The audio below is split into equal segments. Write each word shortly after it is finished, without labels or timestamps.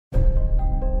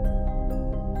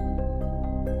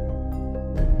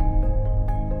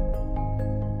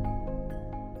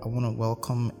want to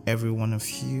welcome every one of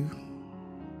you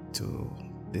to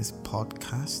this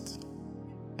podcast.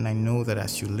 And I know that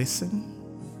as you listen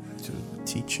to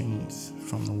teachings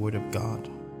from the Word of God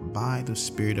by the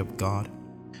Spirit of God,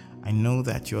 I know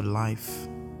that your life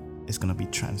is going to be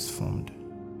transformed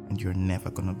and you're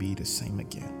never going to be the same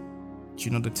again. Do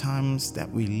you know the times that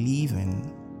we live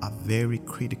in are very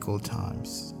critical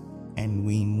times, and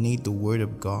we need the Word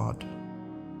of God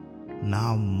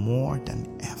now more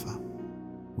than ever.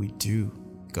 We do,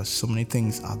 because so many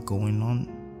things are going on.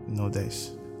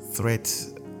 There's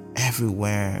threats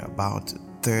everywhere about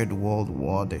third world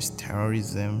war, there's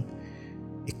terrorism,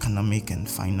 economic and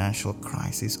financial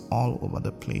crisis all over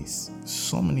the place.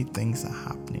 So many things are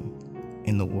happening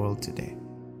in the world today.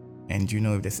 And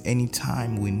if there's any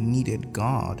time we needed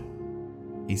God,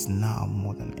 it's now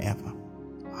more than ever.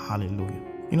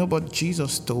 Hallelujah. But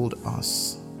Jesus told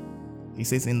us, he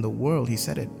says in the world, he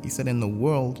said in the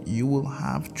world you will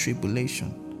have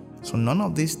tribulation. So none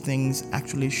of these things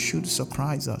actually should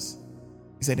surprise us.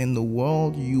 He said in the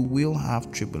world you will have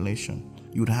tribulation.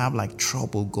 You'd have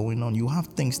trouble going on. You have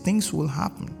things will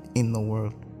happen in the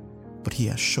world. But he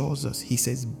assures us, he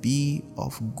says, be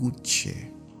of good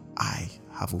cheer. I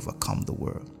have overcome the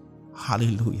world.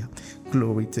 Hallelujah.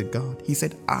 Glory to God. He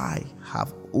said, I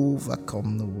have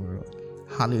overcome the world.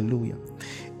 Hallelujah.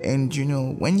 And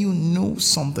when you know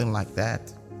something like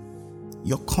that,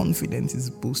 your confidence is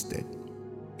boosted.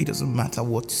 It doesn't matter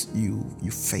what you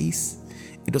face.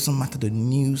 It doesn't matter the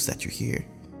news that you hear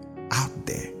out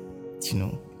there.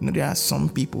 There are some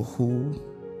people who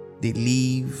they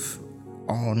live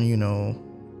on,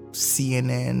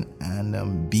 CNN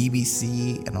and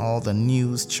BBC and all the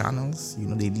news channels.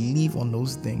 They live on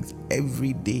those things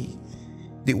every day.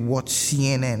 They watch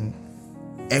CNN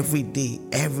every day.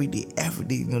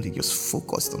 They just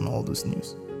focused on all those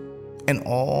news. And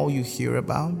all you hear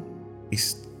about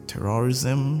is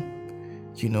terrorism,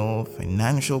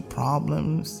 financial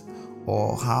problems,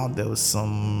 or how there was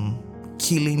some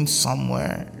killing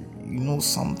somewhere,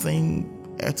 something,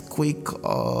 earthquake,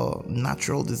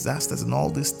 natural disasters and all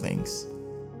these things.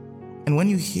 And when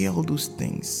you hear all those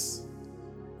things,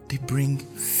 they bring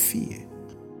fear.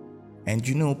 And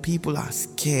people are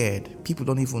scared. People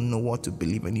don't even know what to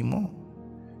believe anymore.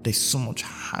 There's so much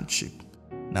hardship.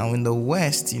 Now in the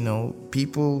West,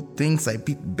 things are a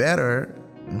bit better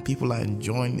and people are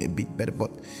enjoying a bit better.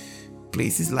 But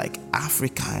places like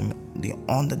Africa and the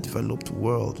underdeveloped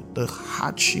world, the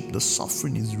hardship, the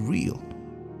suffering is real.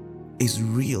 It's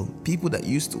real. People that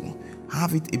used to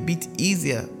have it a bit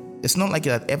easier, it's not like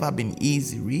it had ever been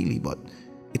easy really, but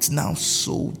it's now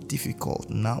so difficult,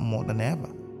 now more than ever.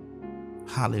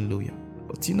 Hallelujah.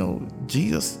 But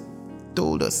Jesus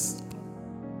told us,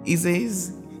 he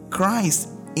says, Christ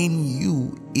in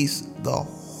you is the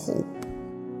hope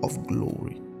of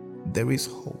glory. There is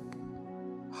hope.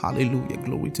 Hallelujah.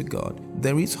 Glory to God.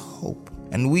 There is hope.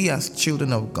 And we as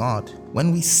children of God,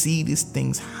 when we see these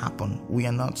things happen, we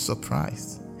are not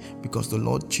surprised, because the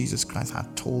Lord Jesus Christ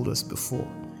had told us before.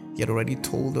 He had already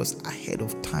told us ahead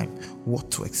of time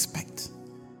what to expect.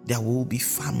 There will be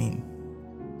famine.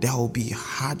 There will be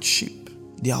hardship.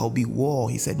 There will be war.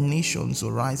 He said nations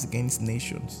will rise against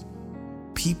nations.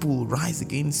 People will rise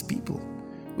against people.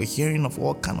 We're hearing of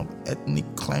all kind of ethnic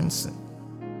cleansing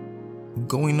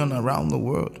going on around the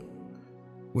world.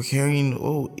 We're hearing,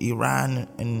 Iran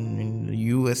and the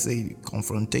USA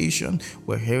confrontation.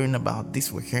 We're hearing about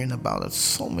this. We're hearing about it.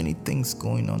 So many things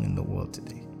going on in the world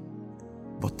today.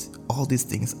 But all these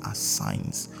things are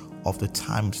signs of the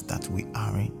times that we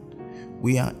are in.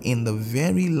 We are in the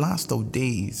very last of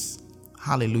days.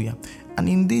 Hallelujah. And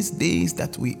in these days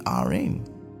that we are in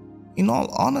all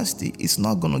honesty, it's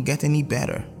not going to get any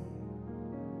better.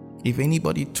 If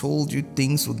anybody told you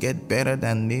things will get better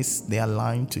than this, they are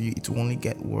lying to you. It will only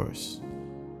get worse.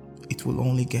 It will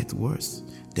only get worse.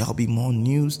 There'll be more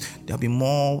news. There'll be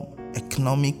more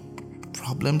economic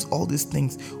problems, all these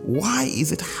things. Why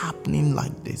is it happening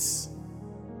like this?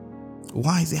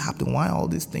 Why is it happening? Why are all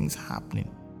these things happening?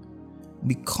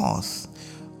 Because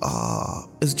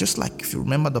it's just like, if you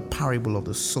remember the parable of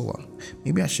the sower.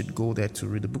 Maybe I should go there to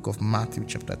read the book of Matthew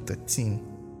chapter 13,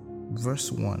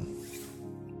 verse 1.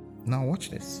 Now watch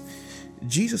this.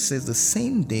 Jesus says the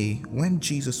same day when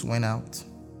Jesus went out,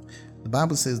 the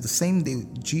Bible says the same day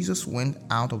Jesus went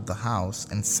out of the house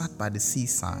and sat by the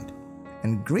seaside,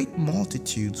 and great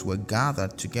multitudes were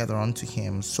gathered together unto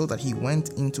him, so that he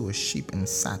went into a ship and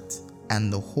sat,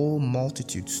 and the whole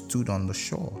multitude stood on the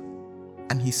shore.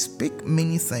 And he spake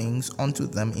many things unto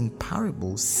them in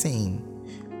parables, saying,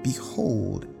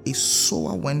 Behold, a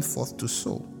sower went forth to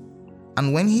sow.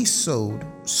 And when he sowed,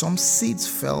 some seeds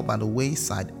fell by the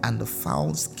wayside, and the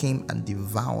fowls came and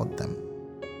devoured them.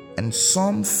 And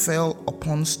some fell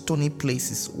upon stony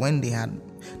places when they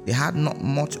had not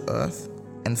much earth,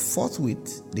 and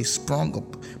forthwith they sprung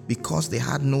up, because they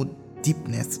had no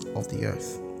deepness of the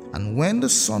earth. And when the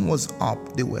sun was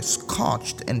up, they were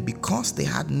scorched, and because they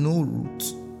had no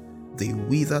root, they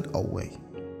withered away.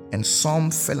 And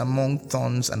some fell among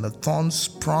thorns, and the thorns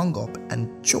sprung up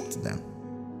and choked them.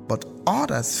 But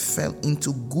others fell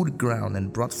into good ground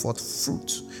and brought forth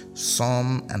fruit,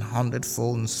 some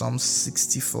 100-fold, and some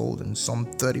 60-fold, and some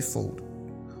 30-fold.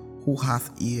 Who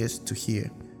hath ears to hear,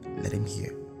 let him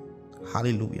hear.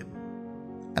 Hallelujah.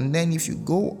 And then if you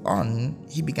go on,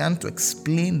 he began to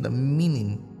explain the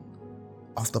meaning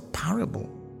of the parable.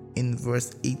 In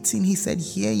verse 18, he said,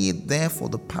 Hear ye therefore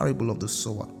the parable of the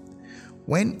sower.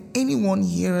 When anyone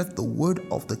heareth the word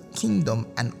of the kingdom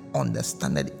and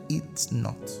understandeth it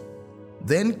not,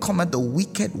 then cometh the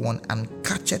wicked one and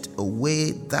catcheth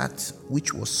away that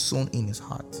which was sown in his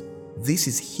heart. This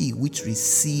is he which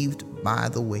received by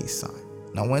the wayside.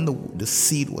 Now when the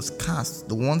seed was cast,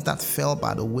 the ones that fell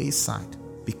by the wayside,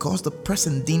 because the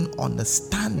person didn't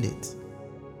understand it,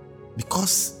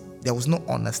 because there was no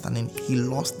understanding, he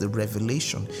lost the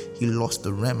revelation, he lost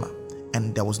the rhema,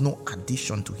 and there was no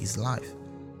addition to his life.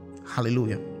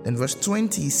 Hallelujah. Then verse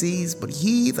 20 says, But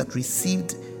he that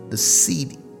received the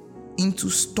seed into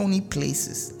stony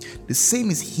places, the same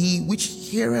is he which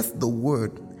heareth the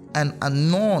word, and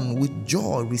anon with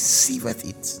joy receiveth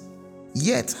it.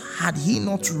 Yet had he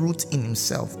not root in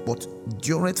himself, but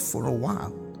dureth for a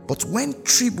while. But when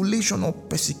tribulation or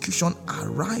persecution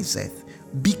ariseth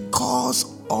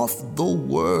because of the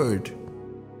word,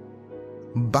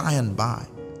 by and by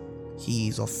he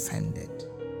is offended.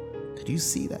 Did you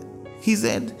see that? He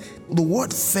said the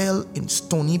word fell in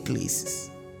stony places.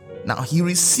 Now he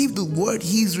received the word,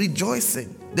 he is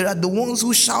rejoicing. There are the ones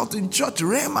who shout in church,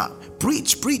 Rhema,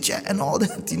 preach, preacher, and all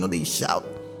that, they shout.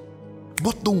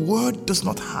 But the word does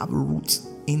not have roots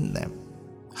in them.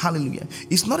 Hallelujah.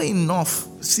 It's not enough.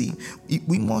 See,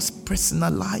 we must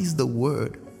personalize the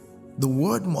word. The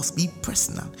word must be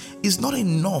personal. It's not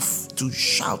enough to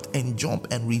shout and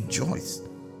jump and rejoice.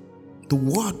 The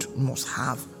word must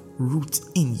have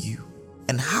roots in you.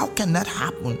 And how can that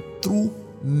happen? Through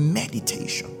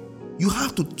meditation. You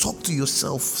have to talk to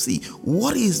yourself. See,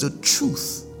 what is the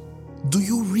truth? Do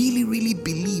you really, really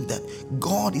believe that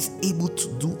God is able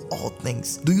to do all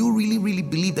things? Do you really, really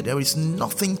believe that there is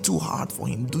nothing too hard for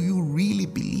him? Do you really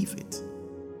believe it?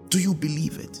 Do you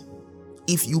believe it?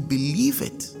 If you believe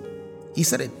it, he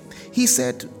said it. He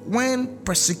said, when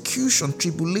persecution,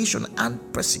 tribulation,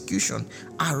 and persecution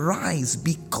arise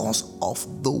because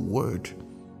of the word.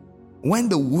 When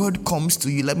the word comes to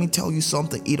you, let me tell you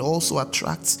something, it also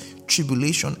attracts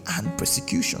tribulation and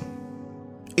persecution.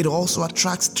 It also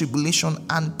attracts tribulation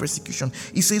and persecution.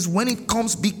 He says, when it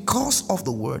comes because of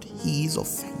the word, he is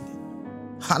offended.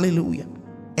 Hallelujah.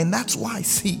 And that's why,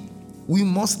 see, we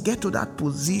must get to that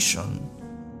position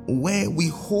where we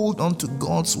hold on to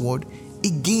God's word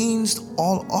against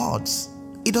all odds.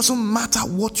 It doesn't matter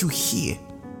what you hear.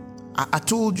 I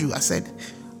told you, I said,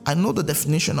 I know the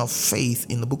definition of faith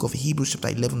in the book of Hebrews chapter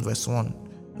 11 verse 1.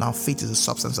 Now faith is the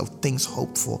substance of things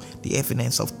hoped for, the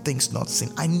evidence of things not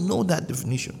seen. I know that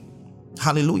definition.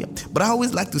 Hallelujah. But I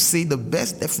always like to say the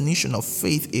best definition of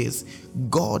faith is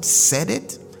God said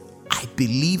it, I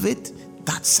believe it,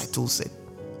 that settles it.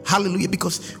 Hallelujah.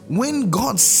 Because when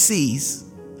God says,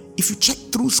 if you check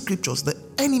through scriptures, the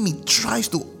enemy tries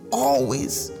to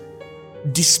always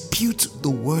dispute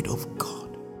the word of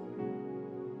God.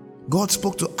 God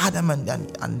spoke to Adam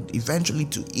and eventually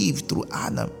to Eve through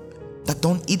Adam that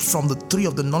don't eat from the tree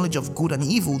of the knowledge of good and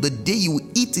evil. The day you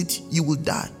eat it, you will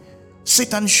die.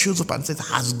 Satan shows up and says,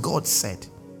 has God said?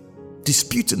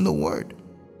 Disputing the word.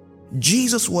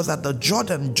 Jesus was at the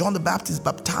Jordan. John the Baptist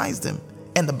baptized him.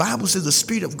 And the Bible says the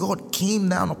Spirit of God came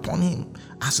down upon him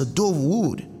as a dove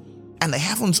would. And the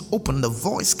heavens opened. The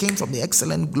voice came from the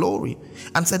excellent glory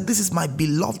and said, this is my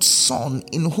beloved Son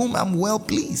in whom I'm well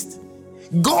pleased.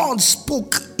 God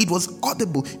spoke. It was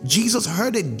audible. Jesus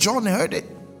heard it. John heard it.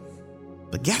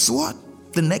 But guess what?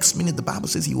 The next minute, the Bible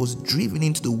says he was driven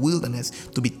into the wilderness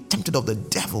to be tempted of the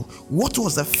devil. What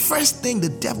was the first thing the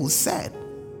devil said?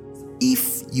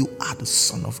 If you are the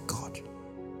Son of God,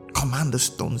 command the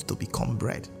stones to become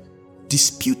bread.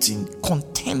 Disputing,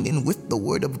 contending with the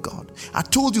word of God. I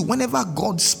told you, whenever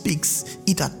God speaks,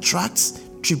 it attracts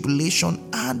tribulation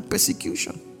and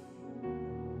persecution.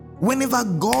 Whenever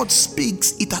God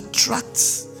speaks, it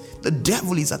attracts. The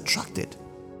devil is attracted.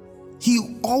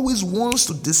 He always wants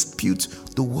to dispute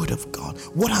the word of God.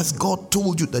 What has God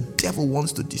told you? The devil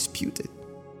wants to dispute it.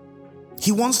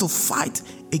 He wants to fight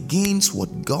against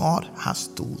what God has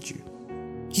told you.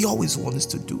 He always wants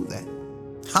to do that.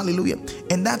 Hallelujah.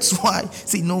 And that's why,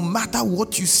 see, no matter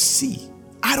what you see,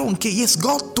 I don't care. Yes,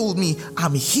 God told me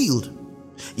I'm healed.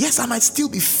 Yes, I might still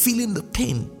be feeling the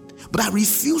pain, but I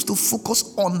refuse to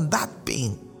focus on that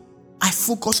pain. I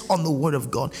focus on the word of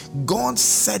God. God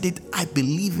said it. I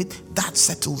believe it. That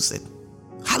settles it.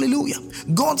 Hallelujah.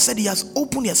 God said he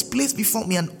has placed before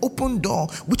me an open door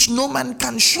which no man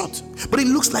can shut. But it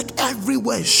looks like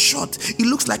everywhere is shut. It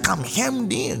looks like I'm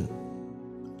hemmed in.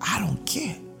 I don't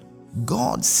care.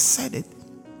 God said it.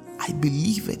 I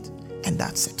believe it. And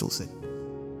that settles it.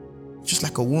 Just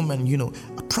like a woman,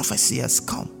 a prophecy has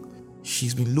come.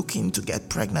 She's been looking to get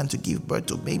pregnant, to give birth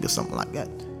to a baby or something like that.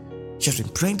 She has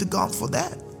been praying to God for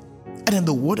that. And then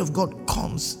the word of God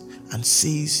comes and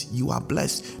says, you are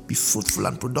blessed. Be fruitful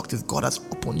and productive. God has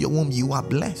opened your womb. You are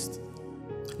blessed.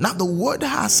 Now the word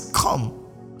has come.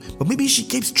 But maybe she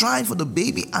keeps trying for the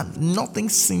baby and nothing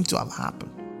seems to have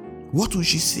happened. What will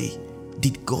she say?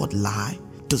 Did God lie?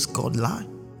 Does God lie?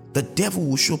 The devil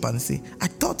will show up and say, I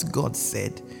thought God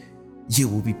said you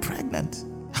will be pregnant.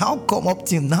 How come up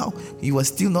till now you are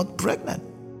still not pregnant?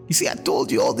 You see, I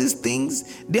told you all these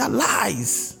things, they are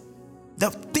lies. They're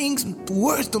things,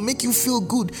 words to make you feel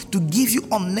good, to give you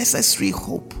unnecessary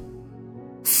hope.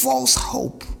 False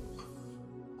hope.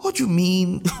 What do you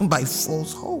mean by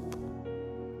false hope?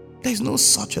 There's no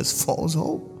such as false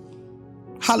hope.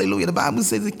 Hallelujah. The Bible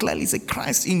says it clearly. It says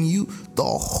Christ in you, the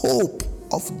hope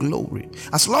of glory.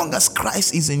 As long as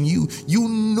Christ is in you, you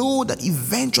know that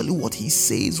eventually what he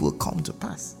says will come to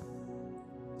pass.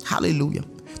 Hallelujah.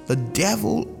 The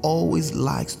devil always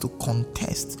likes to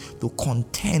contend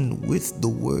with the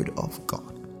word of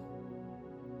God.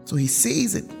 So he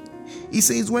says it. He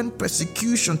says when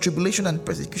tribulation and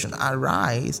persecution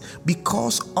arise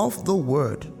because of the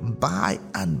word, by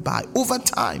and by, over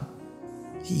time,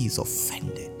 he is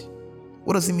offended.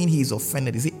 What does it mean he is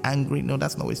offended? Is he angry? No,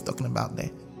 that's not what he's talking about there.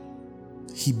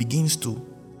 He begins to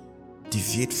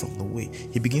deviate from the way.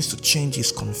 He begins to change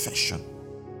his confession.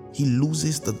 He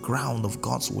loses the ground of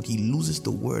God's word. He loses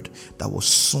the word that was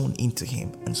sown into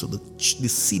him. And so the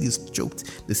seed is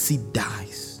choked. The seed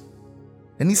dies.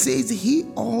 And he says, he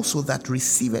also that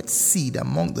receiveth seed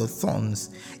among the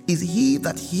thorns is he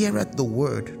that heareth the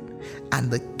word,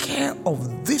 and the care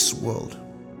of this world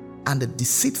and the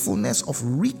deceitfulness of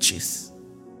riches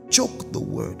choke the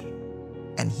word,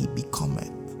 and he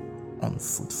becometh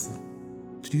unfruitful.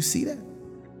 Did you see that?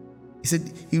 He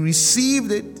said he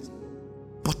received it,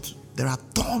 but there are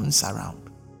thorns around.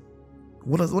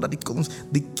 What are the thorns?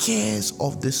 The cares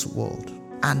of this world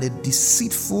and the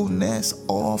deceitfulness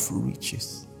of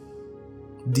riches.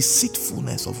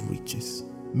 Deceitfulness of riches.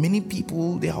 Many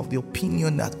people, they have the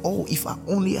opinion that, if I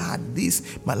only had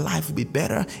this, my life would be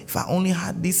better. If I only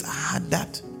had this, I had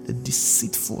that. The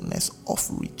deceitfulness of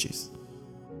riches.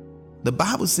 The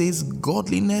Bible says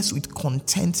godliness with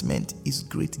contentment is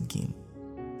great gain.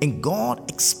 And God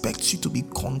expects you to be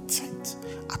content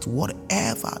at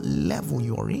whatever level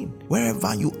you're in.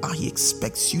 Wherever you are, he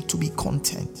expects you to be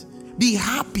content. Be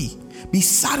happy. Be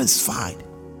satisfied.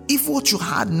 If what you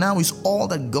had now is all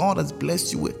that God has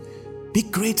blessed you with, be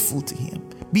grateful to him.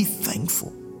 Be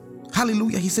thankful.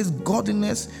 Hallelujah. He says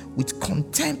godliness with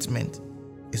contentment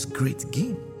is great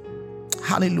gain.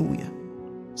 Hallelujah.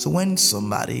 So when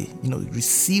somebody,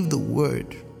 receive the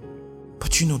word,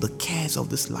 but the cares of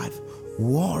this life,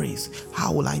 worries,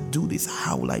 how will I do this?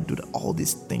 How will I do that? All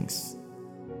these things.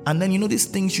 And then these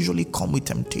things usually come with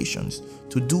temptations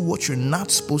to do what you're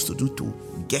not supposed to do, to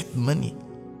get money,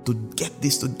 to get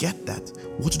this, to get that.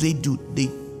 What do? They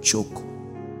choke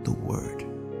the word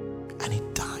and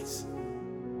it dies.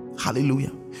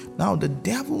 Hallelujah. Now the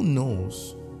devil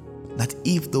knows that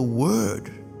if the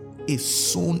word is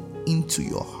sown into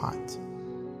your heart,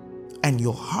 and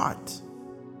your heart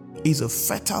is a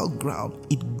fertile ground,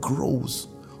 it grows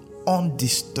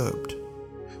undisturbed,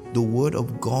 the word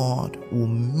of God will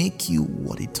make you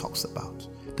what it talks about.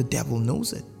 The devil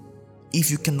knows it. If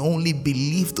you can only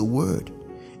believe the word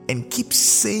and keep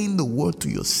saying the word to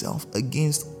yourself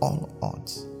against all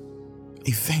odds,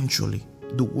 eventually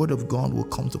the word of God will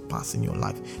come to pass in your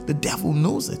life. The devil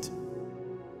knows it.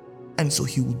 And so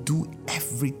he will do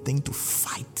everything to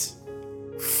fight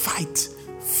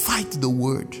the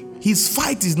word. His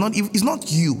fight is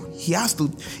not you. He has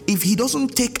to, if he doesn't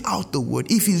take out the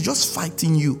word, if he's just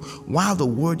fighting you while the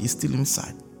word is still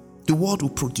inside, the word will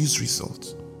produce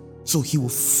results. So he will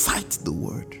fight the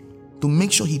word to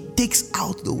make sure he takes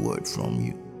out the word from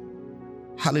you.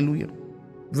 Hallelujah.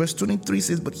 Verse 23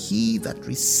 says, but he that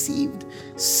received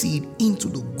seed into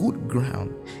the good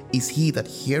ground is he that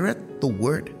heareth the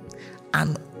word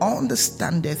and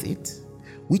understandeth it,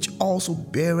 which also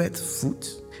beareth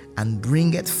fruit and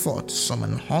bringeth forth some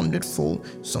 100-fold,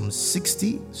 some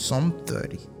 60, some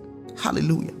 30.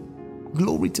 Hallelujah.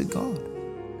 Glory to God.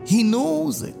 He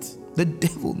knows it. The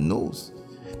devil knows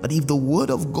that if the word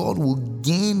of God will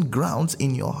gain grounds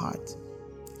in your heart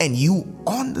and you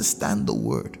understand the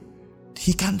word,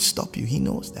 he can't stop you. He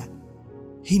knows that.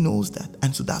 He knows that.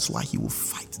 And so that's why he will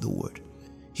fight the word.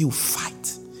 He will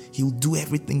fight. He will do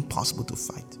everything possible to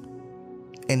fight.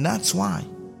 And that's why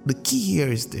the key here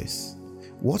is this.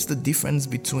 What's the difference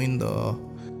between the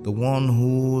one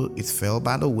who it fell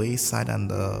by the wayside and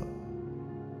the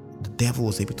devil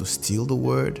was able to steal the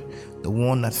word, the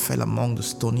one that fell among the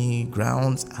stony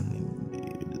grounds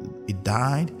and it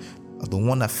died, the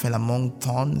one that fell among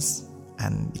thorns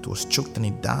and it was choked and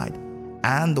it died,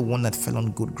 and the one that fell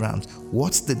on good grounds?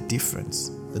 What's the difference?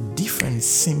 The difference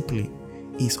simply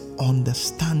is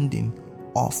understanding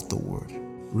of the word,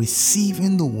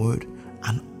 receiving the word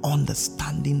and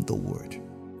understanding the word.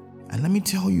 And let me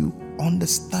tell you,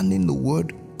 understanding the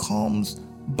word comes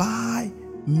by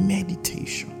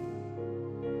meditation.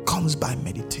 Comes by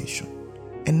meditation.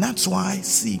 And that's why,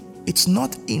 see, it's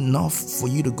not enough for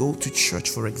you to go to church,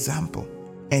 for example,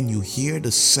 and you hear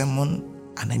the sermon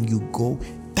and then you go.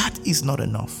 That is not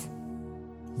enough.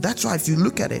 That's why if you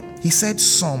look at it, he said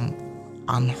some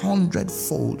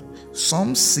 100-fold,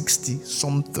 some 60,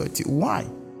 some 30. Why?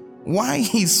 Why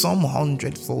is some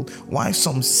 100-fold? Why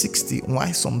some 60?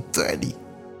 Why some 30?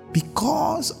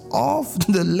 Because of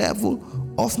the level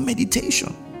of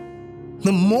meditation.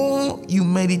 The more you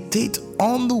meditate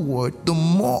on the word, the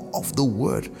more of the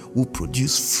word will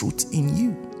produce fruit in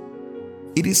you.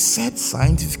 It is said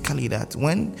scientifically that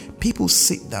when people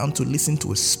sit down to listen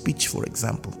to a speech, for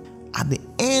example, at the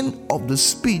end of the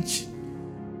speech,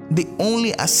 they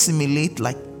only assimilate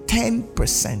like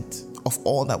 10% of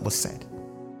all that was said.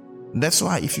 That's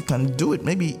why if you can do it,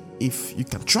 maybe if you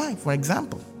can try, for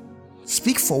example,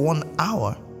 speak for 1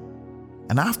 hour,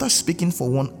 and after speaking for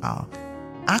 1 hour,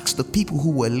 ask the people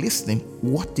who were listening,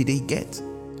 what did they get?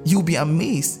 You'll be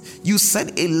amazed. You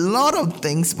said a lot of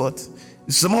things, but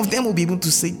some of them will be able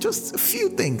to say just a few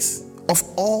things of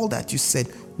all that you said.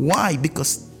 Why?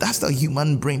 Because that's the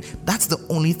human brain. That's the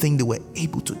only thing they were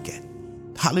able to get.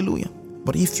 Hallelujah.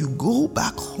 But if you go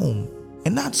back home,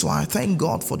 and that's why I thank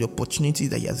God for the opportunity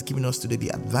that he has given us today, the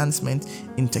advancement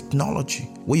in technology,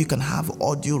 where you can have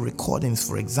audio recordings,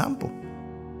 for example.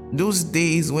 Those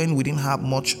days when we didn't have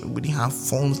much, we didn't have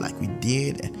phones like we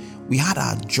did, and we had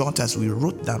our jotters, we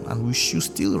wrote down, and we should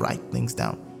still write things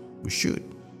down. We should.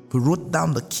 We wrote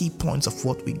down the key points of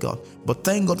what we got. But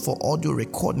thank God for audio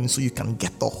recording so you can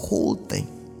get the whole thing.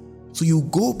 So you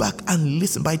go back and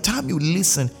listen. By the time you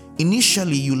listen,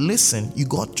 initially you listen, you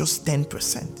got just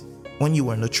 10% when you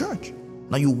were in the church.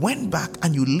 Now you went back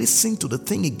and you listened to the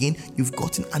thing again, you've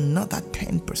gotten another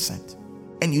 10%.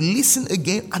 And you listen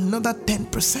again, another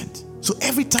 10%. So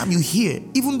every time you hear,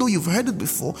 even though you've heard it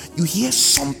before, you hear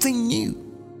something new.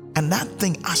 And that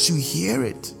thing, as you hear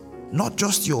it, not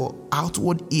just your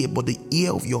outward ear, but the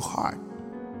ear of your heart,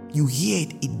 you hear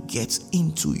it, it gets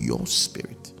into your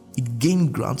spirit. It gains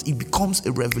grounds. It becomes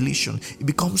a revelation. It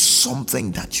becomes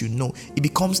something that you know. It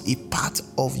becomes a part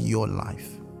of your life.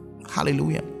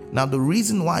 Hallelujah. Now, the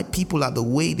reason why people are the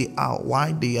way they are,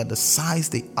 why they are the size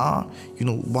they are,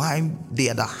 why they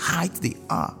are the height they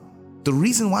are, the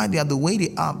reason why they are the way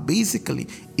they are basically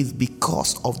is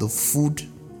because of the food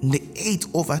they ate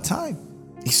over time.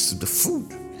 It's the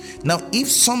food. Now, if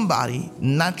somebody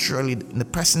naturally, in the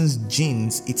person's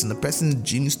genes, it's in the person's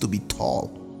genes to be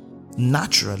tall,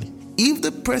 naturally, if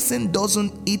the person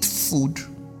doesn't eat food,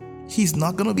 he's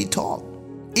not going to be tall.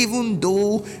 Even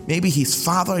though maybe his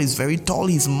father is very tall,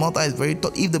 his mother is very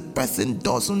tall, if the person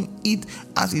doesn't eat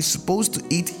as he's supposed to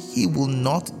eat, he will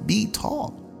not be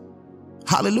tall.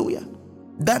 Hallelujah.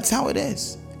 That's how it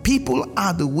is. People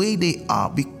are the way they are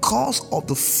because of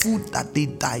the food that they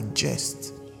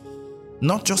digest.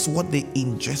 Not just what they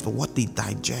ingest, but what they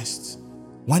digest.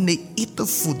 When they eat the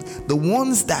food, the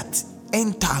ones that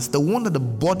enters, the one that the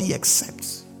body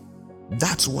accepts,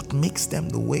 that's what makes them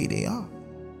the way they are.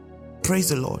 Praise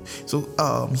the Lord. So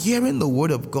hearing the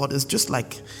word of God is just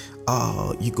like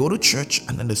you go to church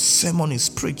and then the sermon is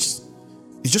preached.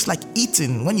 It's just like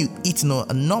eating. When you eat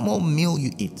a normal meal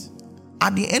you eat,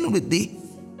 at the end of the day,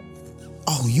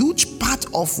 a huge part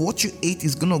of what you ate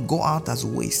is going to go out as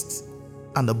waste,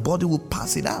 and the body will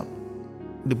pass it out.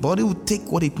 The body will take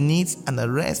what it needs, and the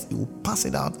rest it will pass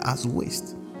it out as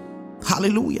waste.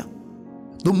 Hallelujah.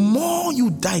 The more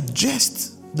you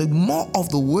digest the more of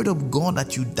the word of God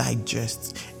that you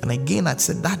digest, and again I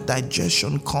said that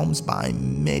digestion comes by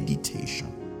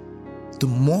meditation, the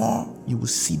more you will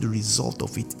see the result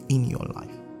of it in your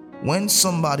life. When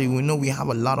somebody, we know we have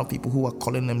a lot of people who are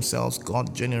calling themselves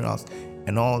God generals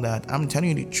and all that. I'm telling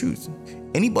you the truth.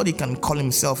 Anybody can call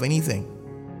himself anything.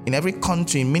 In every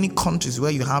country, in many countries where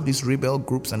you have these rebel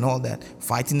groups and all that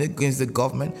fighting against the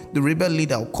government, the rebel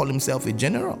leader will call himself a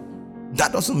general.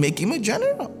 That doesn't make him a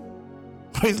general.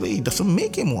 Praise the Lord, it doesn't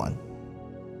make him one.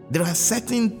 There are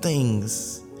certain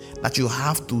things that you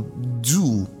have to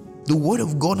do. The word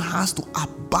of God has to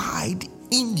abide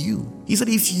in you. He said,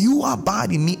 if you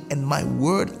abide in me and my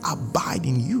word abide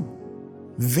in you.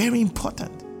 Very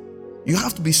important. You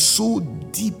have to be so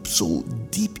deep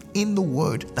in the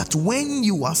word that when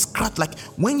you are scratched, like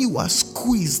when you are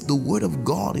squeezed, the word of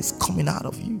God is coming out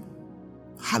of you.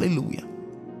 Hallelujah.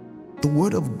 The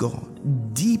word of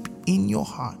God deep in your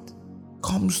heart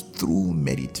comes through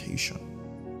meditation.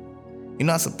 You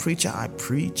know, as a preacher, I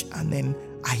preach and then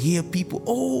I hear people,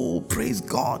 oh, praise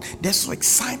God. They're so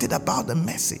excited about the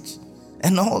message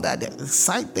and all that. They're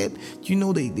excited. You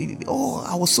know, oh,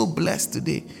 I was so blessed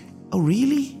today. Oh,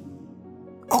 really?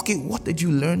 Okay, what did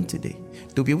you learn today?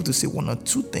 They'll be able to say one or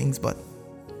two things, but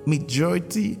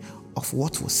majority of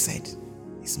what was said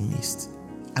is missed.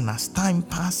 And as time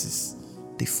passes,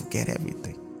 they forget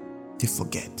everything. They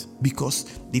forget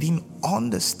because they didn't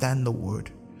understand the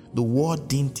word. The word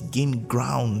didn't gain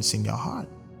grounds in your heart.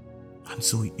 And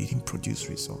so it didn't produce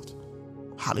result.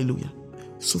 Hallelujah.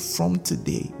 So from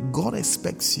today, God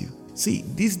expects you. See,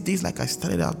 these days, like I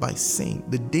started out by saying,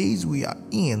 the days we are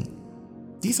in,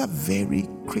 these are very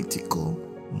critical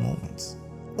moments.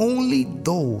 Only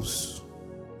those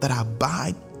that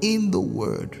abide in the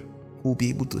word will be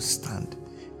able to stand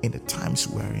in the times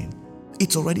we're in.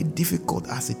 It's already difficult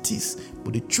as it is,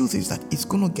 but the truth is that it's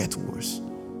going to get worse.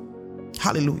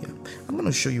 Hallelujah. I'm going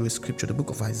to show you a scripture, the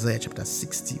book of Isaiah chapter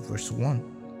 60 verse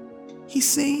 1. He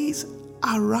says,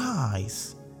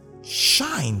 arise,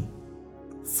 shine,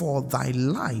 for thy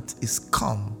light is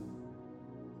come,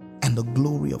 and the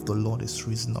glory of the Lord is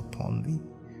risen upon thee.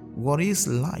 What is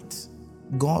light?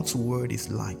 God's word is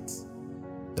light.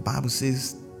 The Bible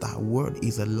says, thy word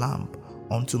is a lamp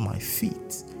unto my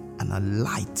feet and a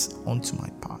light unto my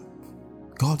path.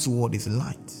 God's word is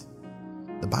light.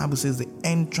 The Bible says, the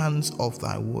entrance of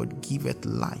thy word giveth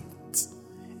light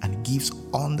and gives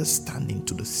understanding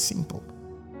to the simple.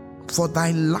 For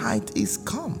thy light is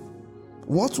come.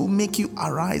 What will make you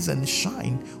arise and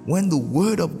shine when the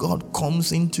word of God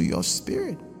comes into your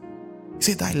spirit? He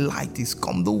said, thy light is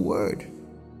come, the word,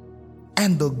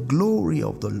 and the glory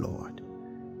of the Lord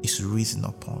is risen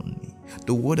upon me.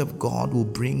 The word of God will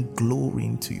bring glory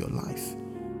into your life.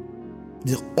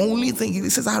 The only thing,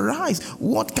 it says, arise.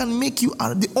 What can make you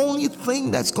arise? The only thing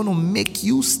that's going to make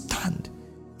you stand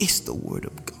is the word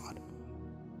of God.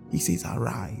 He says,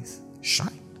 arise,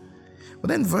 shine. But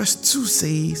then verse 2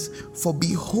 says, for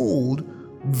behold,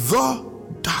 the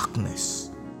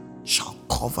darkness shall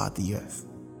cover the earth,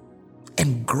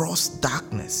 and gross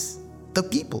darkness the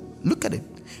people. Look at it.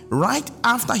 Right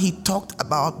after he talked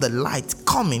about the light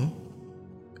coming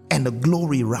and the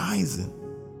glory rising,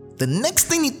 the next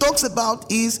thing he talks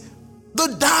about is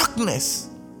the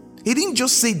darkness. He didn't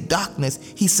just say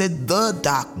darkness, he said the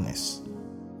darkness.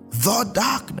 The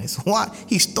darkness. Why?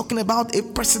 He's talking about a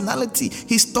personality.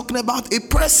 He's talking about a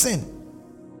person.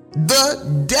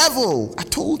 The devil. I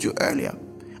told you earlier.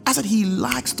 I said he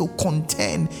likes to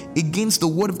contend against the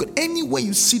word of God. Anywhere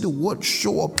you see the word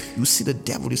show up, you see the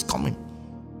devil is coming.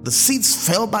 The seeds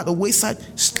fell by the wayside.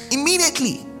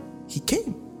 Immediately, he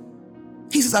came.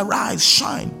 He says, arise,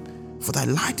 shine, for thy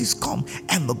light is come,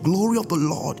 and the glory of the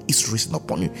Lord is risen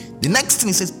upon you. The next thing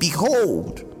he says,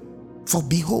 behold. For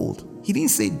behold. He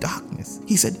didn't say darkness.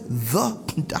 He said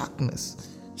the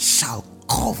darkness shall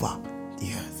cover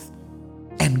the earth,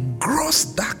 and gross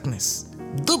darkness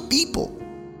the people.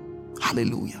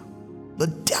 Hallelujah. The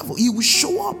devil, he will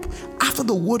show up after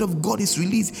the word of God is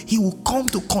released. He will come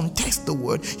to contest the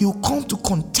word. He will come to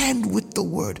contend with the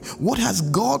word. What has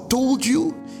God told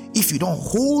you? If you don't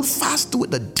hold fast to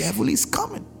it, the devil is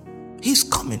coming. He's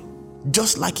coming.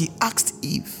 Just like he asked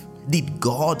Eve. Did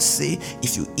God say,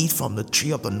 if you eat from the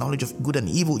tree of the knowledge of good and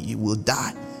evil, you will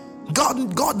die?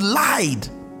 God lied.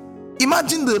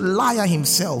 Imagine the liar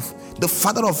himself, the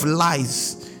father of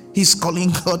lies. He's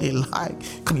calling God a lie.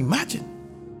 Can you imagine?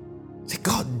 Say,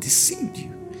 God deceived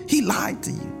you. He lied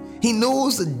to you. He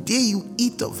knows the day you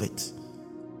eat of it,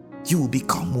 you will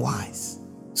become wise.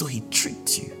 So he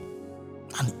tricked you.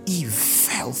 And Eve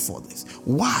fell for this.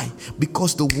 Why?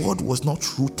 Because the word was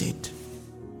not rooted.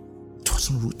 It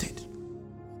wasn't rooted.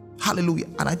 Hallelujah.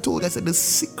 And I told you, I said the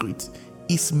secret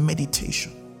is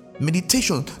meditation.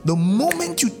 Meditation, the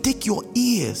moment you take your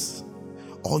ears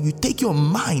or you take your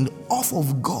mind off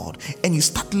of God and you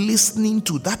start listening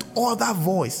to that other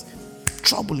voice,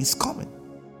 trouble is coming.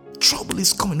 Trouble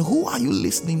is coming. Who are you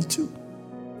listening to?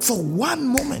 For one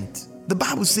moment, the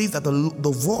Bible says that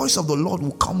the voice of the Lord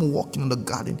will come walking in the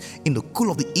garden in the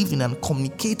cool of the evening and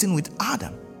communicating with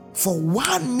Adam. For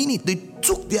 1 minute, they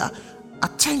took their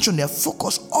attention, their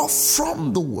focus off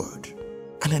from the word.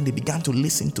 And then they began to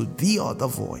listen to the other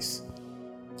voice.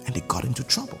 And they got into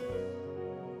trouble.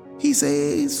 He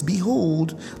says,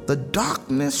 behold, the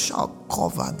darkness shall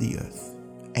cover the earth,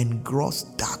 and gross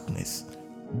darkness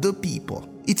the people.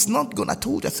 It's not going to, I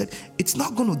told you, I said, it's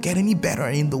not going to get any better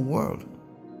in the world.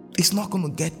 It's not going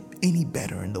to get any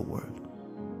better in the world.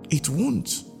 It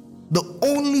won't. The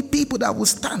only people that will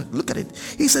stand, look at it.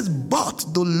 He says, but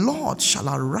the Lord shall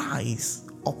arise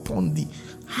upon thee.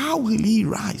 How will he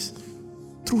rise?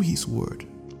 Through his word.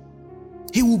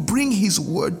 He will bring his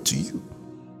word to you.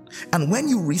 And when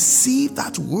you receive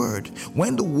that word,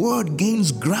 when the word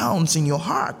gains grounds in your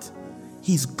heart,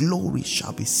 his glory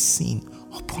shall be seen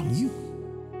upon you.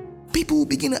 People will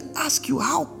begin to ask you,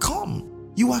 how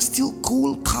come you are still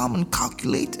cool, calm, and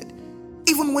calculated?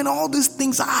 Even when all these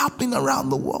things are happening around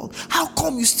the world, how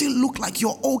come you still look like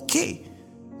you're okay?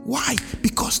 Why?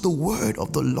 Because the word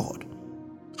of the Lord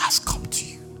has come to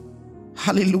you.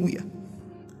 Hallelujah.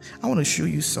 I want to show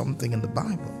you something in the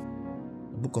Bible.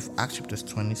 The book of Acts chapter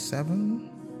 27.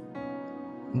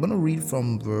 I'm going to read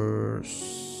from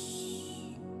verse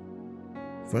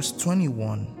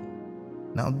 21.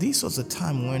 Now, this was a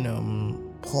time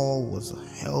when Paul was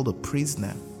held a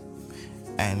prisoner.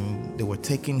 And they were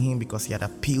taking him because he had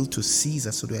appealed to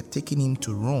Caesar. So they were taking him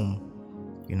to Rome.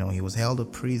 You know, he was held a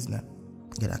prisoner.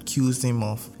 They had accused him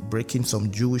of breaking some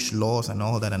Jewish laws and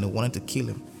all that. And they wanted to kill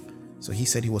him. So he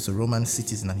said he was a Roman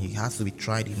citizen and he has to be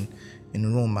tried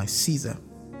in Rome by Caesar.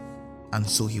 And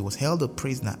so he was held a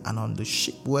prisoner. And on the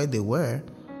ship where they were,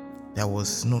 there was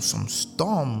some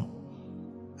storm.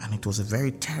 And it was a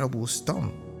very terrible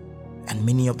storm. And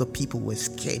many of the people were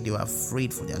scared. They were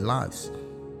afraid for their lives.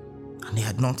 And they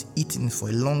had not eaten for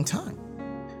a long time.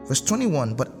 Verse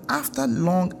 21, but after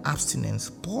long abstinence,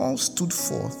 Paul stood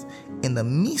forth in the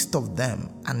midst of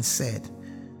them and said,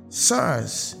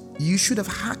 Sirs, you should have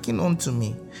hearkened unto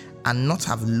me, and not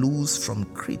have loosed from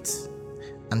Crete,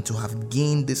 and to have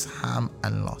gained this harm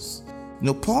and loss.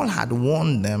 Paul had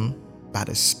warned them by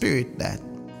the Spirit that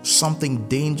something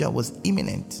danger was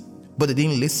imminent. But they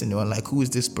didn't listen. They were like, who is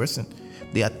this person?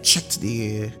 They had checked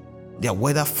their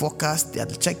weather forecast. They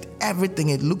had checked everything.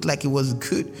 It looked like it was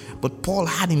good. But Paul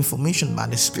had information by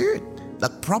the Spirit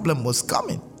that problem was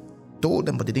coming. Told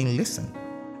them, but they didn't listen.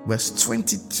 Verse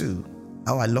 22.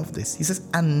 Oh, I love this. He says,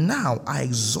 and now I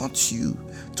exhort you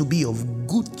to be of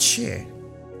good cheer,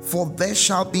 for there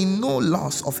shall be no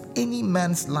loss of any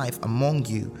man's life among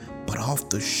you, but of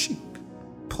the sheep.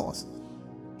 Pause.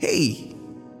 Hey,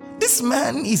 this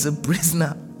man is a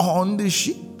prisoner on the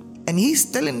ship. And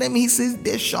he's telling them, he says,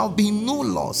 there shall be no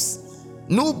loss.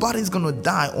 Nobody's going to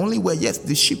die. Only where, yes,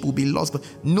 the ship will be lost, but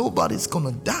nobody's going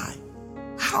to die.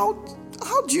 How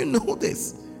do you know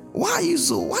this? Why are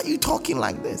you talking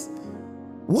like this?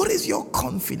 What is your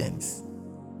confidence?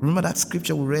 Remember that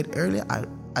scripture we read earlier,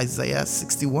 Isaiah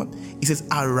 61? It says,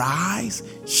 arise,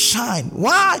 shine.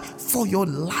 Why? For your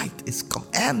light is come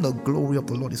and the glory of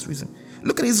the Lord is risen.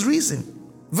 Look at his reason.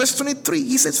 Verse 23,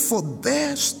 he says, for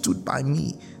there stood by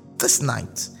me this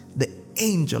night the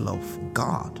angel of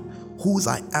God, whose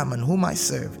I am and whom I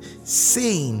serve,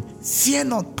 saying, fear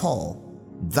not, Paul,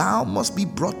 thou must be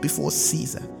brought before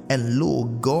Caesar. And lo,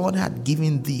 God had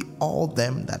given thee all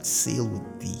them that sail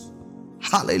with thee.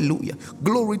 Hallelujah.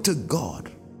 Glory to God.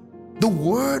 The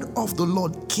word of the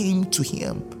Lord came to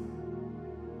him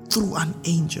through an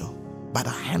angel, by the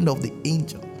hand of the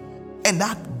angel. And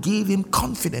that gave him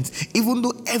confidence, even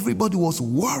though everybody was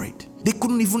worried. They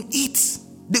couldn't even eat.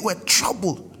 They were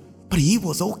troubled. But he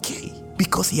was okay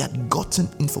because he had gotten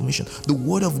information. The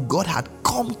word of God had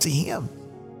come to him.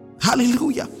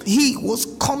 Hallelujah. He was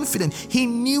confident. He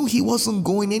knew he wasn't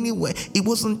going anywhere. It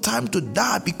wasn't time to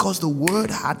die because the word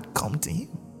had come to him.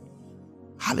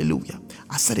 Hallelujah.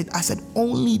 I said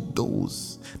only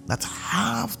those that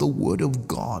have the word of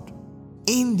God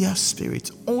in their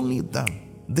spirit, only them.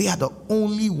 They are the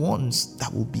only ones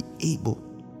that will be able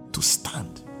to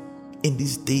stand in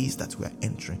these days that we are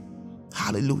entering.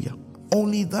 Hallelujah.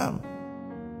 Only them.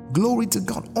 Glory to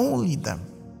God. Only them.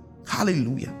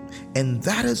 Hallelujah. And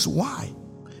that is why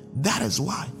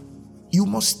you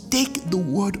must take the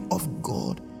word of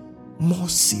God more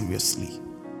seriously.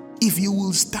 if you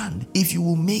will stand, if you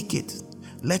will make it.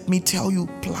 Let me tell you,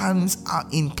 plans are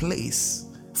in place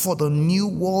for the new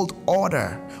world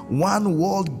order. One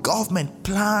world government,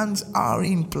 plans are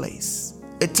in place.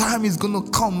 A time is going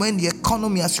to come when the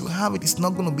economy as you have it is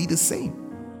not going to be the same.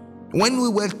 When we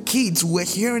were kids, we were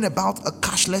hearing about a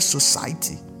cashless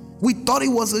society. We thought it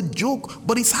was a joke,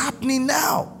 but it's happening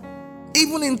now.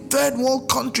 Even in third world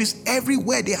countries,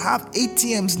 everywhere they have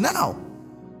ATMs now.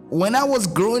 When I was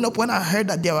growing up, when I heard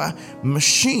that there were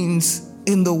machines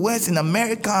in the West, in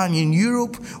America and in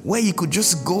Europe, where you could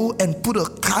just go and put a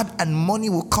card and money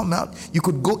will come out, you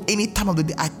could go any time of the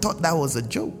day, I thought that was a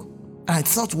joke. And I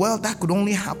thought, well, that could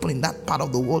only happen in that part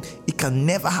of the world. It can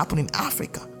never happen in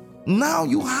Africa. Now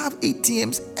you have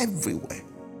ATMs everywhere.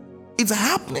 It's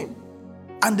happening.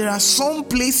 And there are some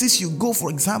places you go, for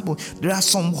example, there are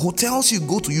some hotels you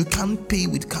go to, you can't pay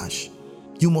with cash.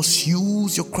 You must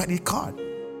use your credit card.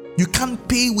 You can't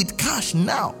pay with cash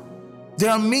now. There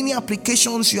are many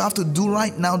applications you have to do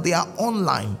right now. They are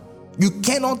online. You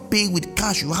cannot pay with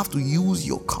cash. You have to use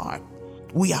your card.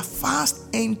 We are fast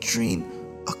entering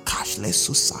a cashless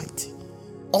society.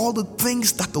 All the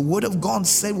things that the Word of God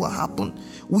said will happen,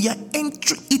 we are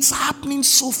entering. It's happening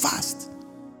so fast.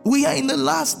 We are in the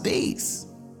last days.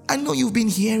 I know you've been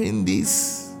hearing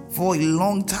this for a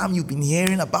long time. You've been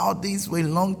hearing about this for a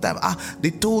long time. They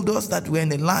told us that we're in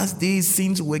the last days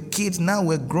since we're kids. Now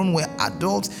we're grown, we're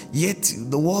adults, yet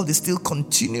the world is still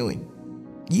continuing.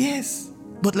 Yes,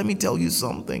 but let me tell you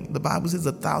something. The Bible says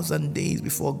 1,000 days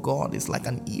before God is like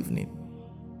an evening.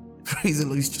 Praise the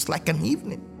Lord, it's just like an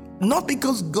evening. Not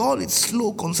because God is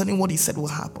slow concerning what He said will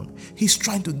happen. He's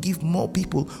trying to give more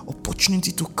people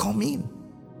opportunity to come in.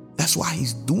 That's why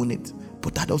He's doing it.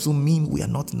 But that doesn't mean we are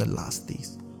not in the last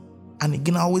days. And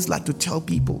again, I always like to tell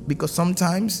people, because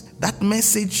sometimes that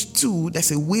message too,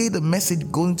 there's a way the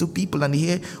message goes to people and they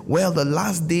hear, well, the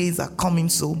last days are coming,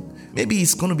 so maybe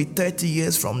it's going to be 30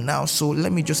 years from now, so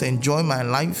let me just enjoy my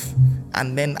life.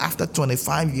 And then after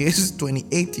 25 years,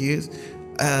 28 years,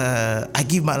 I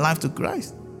give my life to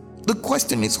Christ. The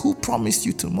question is, who promised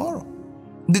you tomorrow?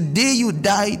 The day you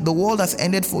die, the world has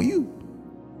ended for you.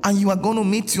 And you are going to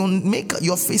meet your maker.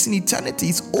 You're facing eternity.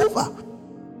 It's over.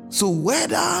 So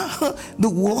whether the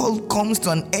world comes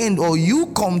to an end or you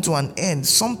come to an end,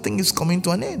 something is coming to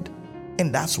an end.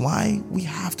 And that's why we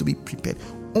have to be prepared.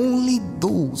 Only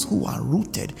those who are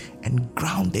rooted and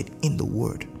grounded in the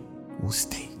Word will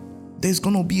stay. There's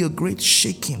going to be a great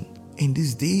shaking in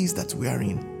these days that we are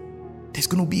in. There's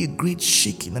going to be a great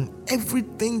shaking, and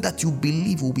everything that you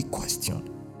believe will be questioned.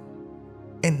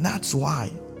 And that's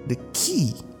why the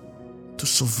key to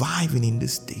surviving in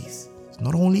these days is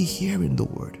not only hearing the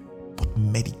Word, but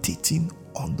meditating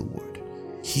on the Word.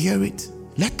 Hear it.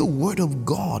 Let the Word of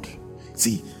God.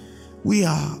 See,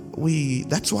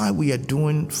 that's why we are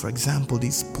doing, for example,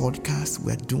 this podcast.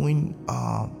 We are doing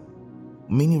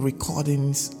many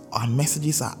recordings. Our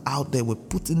messages are out there. We're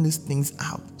putting these things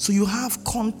out. So you have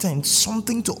content,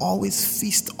 something to always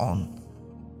feast on.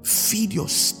 Feed your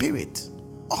spirit.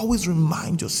 Always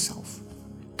remind yourself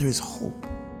there is hope.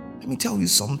 Let me tell you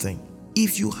something.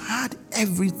 If you had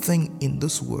everything in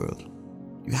this world,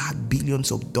 you had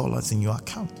billions of dollars in your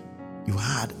account, you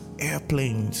had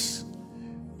airplanes,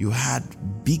 you had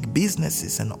big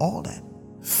businesses and all that,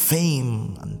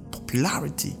 fame and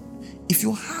popularity. If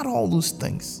you had all those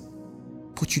things,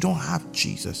 but you don't have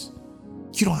Jesus,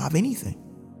 you don't have anything.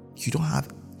 You don't have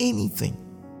anything.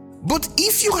 But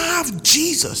if you have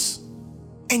Jesus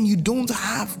and you don't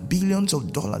have billions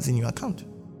of dollars in your account,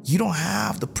 you don't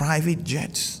have the private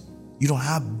jets, you don't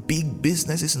have big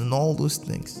businesses and all those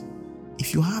things.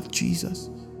 If you have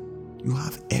Jesus, you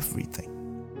have everything.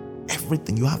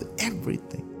 Everything. You have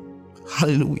everything.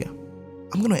 Hallelujah.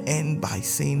 I'm going to end by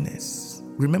saying this.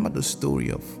 Remember the story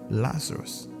of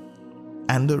Lazarus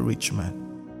and the rich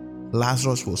man.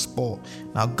 Lazarus was poor.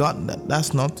 Now, God,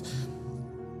 that's not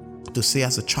to say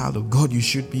as a child of God you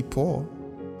should be poor.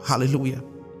 Hallelujah.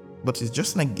 But it's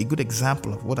just like a good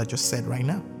example of what I just said right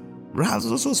now.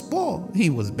 Lazarus was poor. He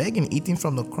was begging, eating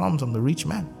from the crumbs of the rich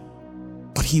man.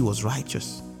 But he was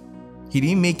righteous. He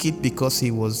didn't make it because he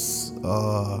was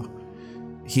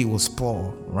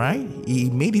poor, right? He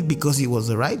made it because he was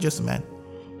a righteous man.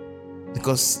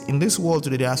 Because in this world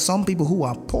today, there are some people who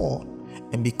are poor,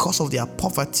 and because of their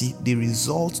poverty, they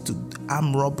result to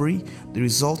armed robbery, they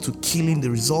result to killing, they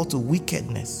result to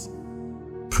wickedness.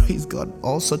 Praise God.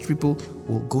 All such people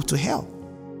will go to hell.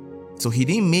 So he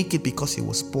didn't make it because he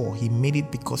was poor. He made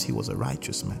it because he was a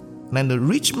righteous man. And then the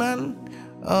rich man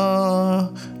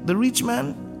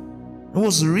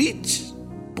was rich,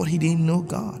 but he didn't know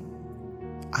God.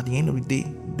 At the end of the day,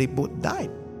 they both died.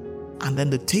 And then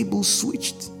the table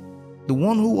switched. The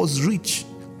one who was rich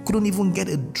couldn't even get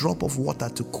a drop of water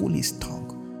to cool his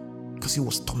tongue because he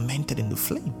was tormented in the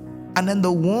flame. And then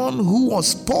the one who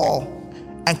was poor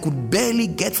and could barely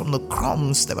get from the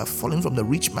crumbs that were falling from the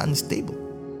rich man's table,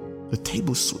 the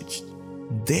table switched.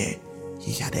 There,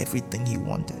 he had everything he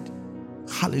wanted.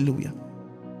 Hallelujah.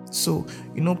 So,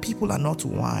 people are not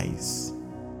wise.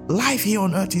 Life here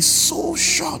on earth is so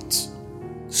short.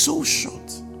 So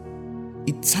short.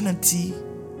 Eternity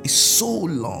is so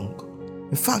long.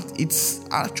 In fact, it's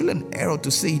actually an error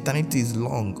to say eternity is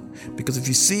long. Because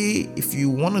if you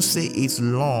want to say it's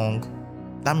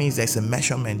long, that means there's a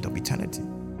measurement of eternity.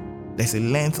 There's a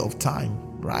length of time,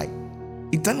 right?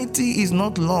 Eternity is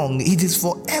not long, it is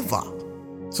forever.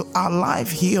 So our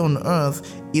life here on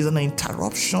earth is an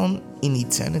interruption in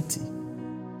eternity.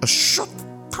 A short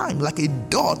time, like a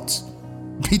dot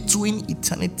between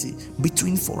eternity,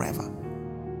 between forever.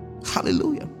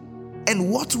 Hallelujah.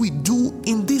 And what we do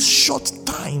in this short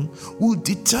time will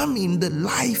determine the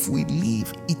life we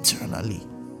live eternally.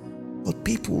 But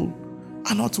people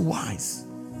are not wise.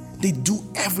 They do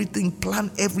everything,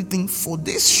 plan everything for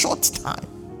this short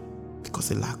time because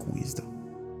they lack wisdom.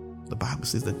 The Bible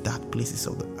says the dark places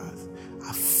of the earth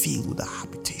are filled with the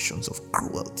habitations of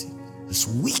cruelty, this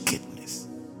wickedness.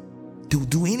 They'll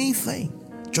do anything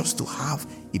just to have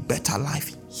a better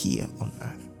life here on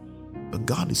earth. But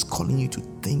God is calling you to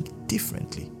think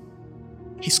differently.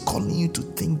 He's calling you to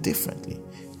think differently.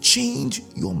 Change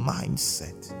your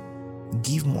mindset.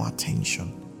 Give more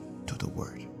attention to the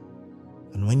word.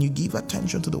 And when you give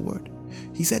attention to the word,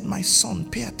 he said, my son,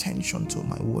 pay attention to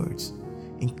my words.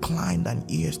 Incline thine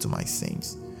ears to my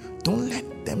sayings. Don't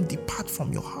let them depart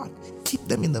from your heart. Keep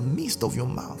them in the midst of your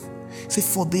mouth. Say,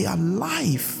 for they are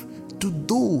life to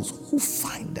those who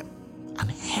find them,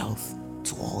 and health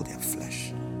to all their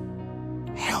flesh.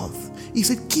 Health. He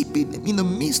said, keep it in the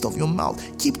midst of your mouth.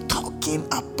 Keep talking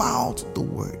about the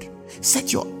word.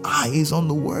 Set your eyes on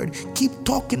the word. Keep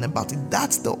talking about it.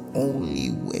 That's the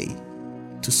only way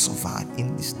to survive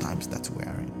in these times that we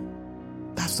are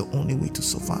in. That's the only way to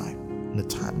survive in the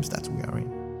times that we are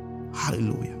in.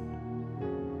 Hallelujah.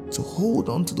 So hold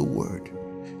on to the word.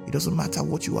 It doesn't matter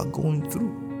what you are going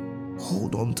through.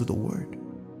 Hold on to the word.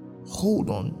 Hold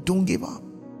on. Don't give up.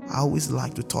 I always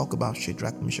like to talk about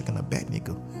Shadrach, Meshach, and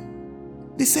Abednego.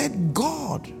 They said,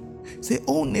 God, say,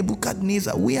 oh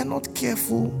Nebuchadnezzar, we are not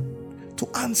careful to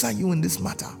answer you in this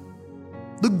matter.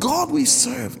 The God we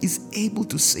serve is able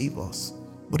to save us.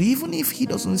 But even if he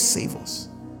doesn't save us,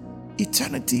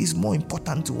 eternity is more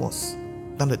important to us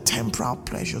than the temporal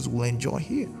pleasures we'll enjoy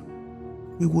here.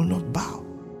 We will not bow.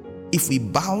 If we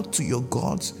bow to your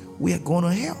gods, we are going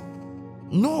to hell.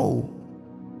 No.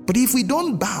 But if we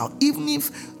don't bow, even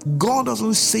if God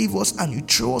doesn't save us and you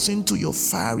throw us into your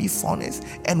fiery furnace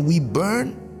and we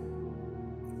burn,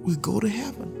 we go to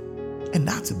heaven. And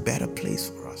that's a better place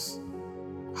for us.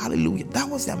 Hallelujah. That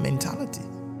was their mentality.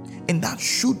 And that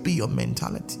should be your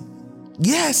mentality.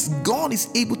 Yes, God is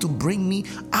able to bring me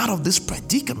out of this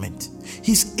predicament.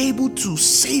 He's able to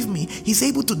save me. He's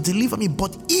able to deliver me.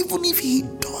 But even if he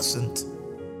doesn't,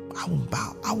 I won't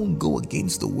bow. I won't go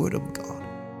against the word of God.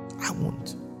 I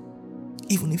won't.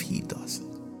 Even if he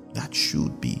doesn't. That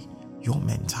should be your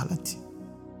mentality.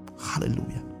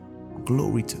 Hallelujah.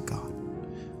 Glory to God.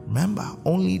 Remember,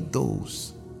 only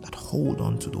those that hold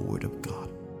on to the word of God,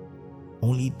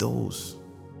 only those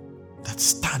that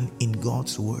stand in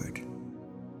God's word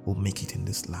will make it in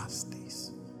these last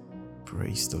days.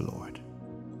 Praise the Lord.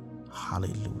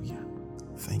 Hallelujah.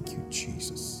 Thank you,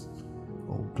 Jesus.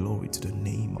 Oh, glory to the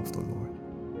name of the Lord.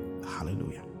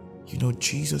 Hallelujah.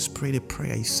 Jesus prayed a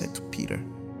prayer. He said to Peter,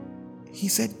 he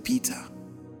said, Peter,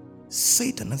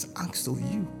 Satan has asked of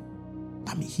you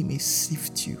that he may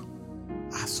sift you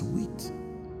as wheat.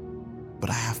 But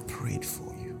I have prayed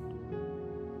for you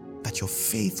that your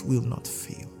faith will not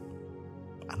fail.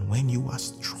 And when you are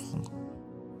strong,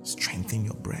 strengthen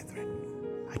your brethren.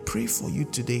 I pray for you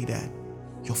today that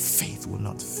your faith will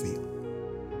not fail.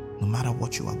 No matter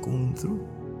what you are going through,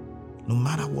 no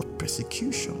matter what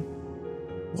persecution,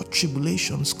 what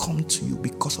tribulations come to you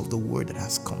because of the word that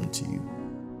has come to you,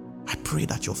 I pray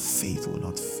that your faith will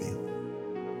not fail.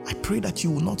 I pray that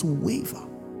you will not waver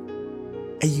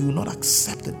and you will not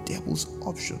accept the devil's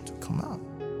option to come out,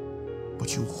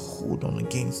 but you hold on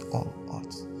against all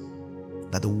odds,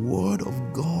 that the word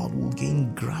of God will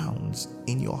gain grounds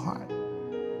in your heart.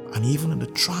 And even in the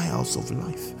trials of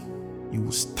life, you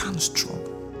will stand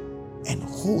strong and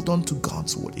hold on to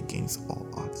God's word against all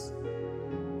odds.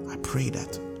 I pray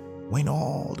that when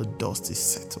all the dust is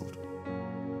settled,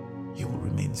 you will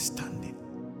remain standing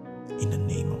in the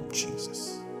name of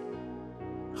Jesus.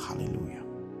 Hallelujah.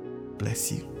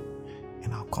 Bless you.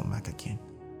 and I'll come back again.